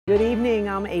Good evening,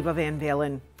 I'm Ava Van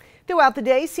Valen. Throughout the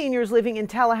day, seniors living in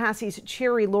Tallahassee's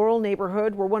Cherry Laurel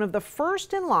neighborhood were one of the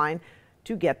first in line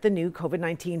to get the new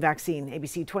COVID-19 vaccine.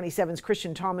 ABC 27's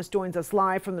Christian Thomas joins us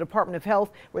live from the Department of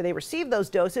Health where they received those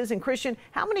doses. And Christian,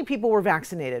 how many people were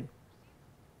vaccinated?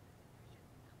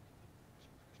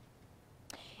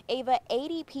 Ava,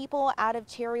 80 people out of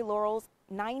Cherry Laurels.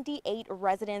 98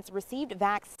 residents received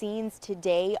vaccines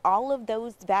today. All of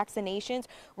those vaccinations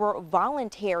were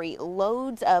voluntary.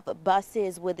 Loads of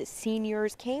buses with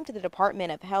seniors came to the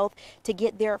Department of Health to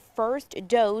get their first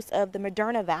dose of the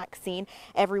Moderna vaccine.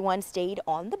 Everyone stayed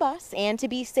on the bus, and to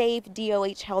be safe,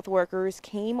 DOH health workers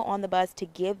came on the bus to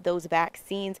give those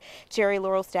vaccines. Cherry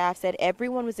Laurel staff said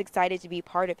everyone was excited to be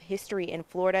part of history in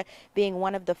Florida, being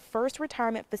one of the first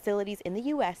retirement facilities in the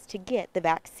U.S. to get the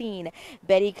vaccine.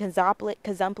 Betty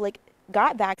Kazumplik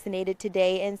got vaccinated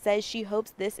today and says she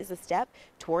hopes this is a step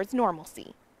towards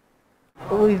normalcy.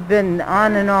 We've been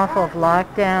on and off of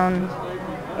lockdowns,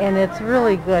 and it's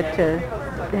really good to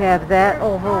have that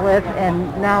over with.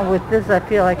 And now with this, I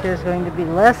feel like there's going to be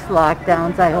less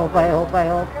lockdowns. I hope.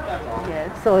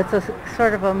 Yes. So it's a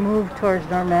sort of a move towards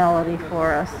normality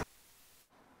for us.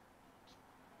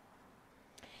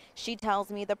 She tells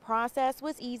me the process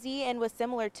was easy and was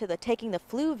similar to taking the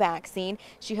flu vaccine.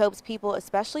 She hopes people,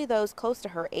 especially those close to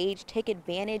her age, take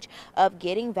advantage of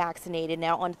getting vaccinated.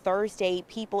 Now, on Thursday,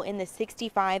 people in the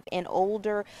 65 and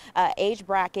older age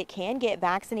bracket can get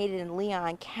vaccinated in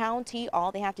Leon County.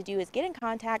 All they have to do is get in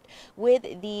contact with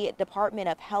the Department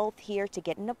of Health here to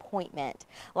get an appointment.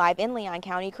 Live in Leon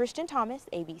County, Christian Thomas,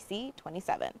 ABC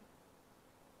 27.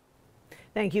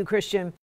 Thank you, Christian.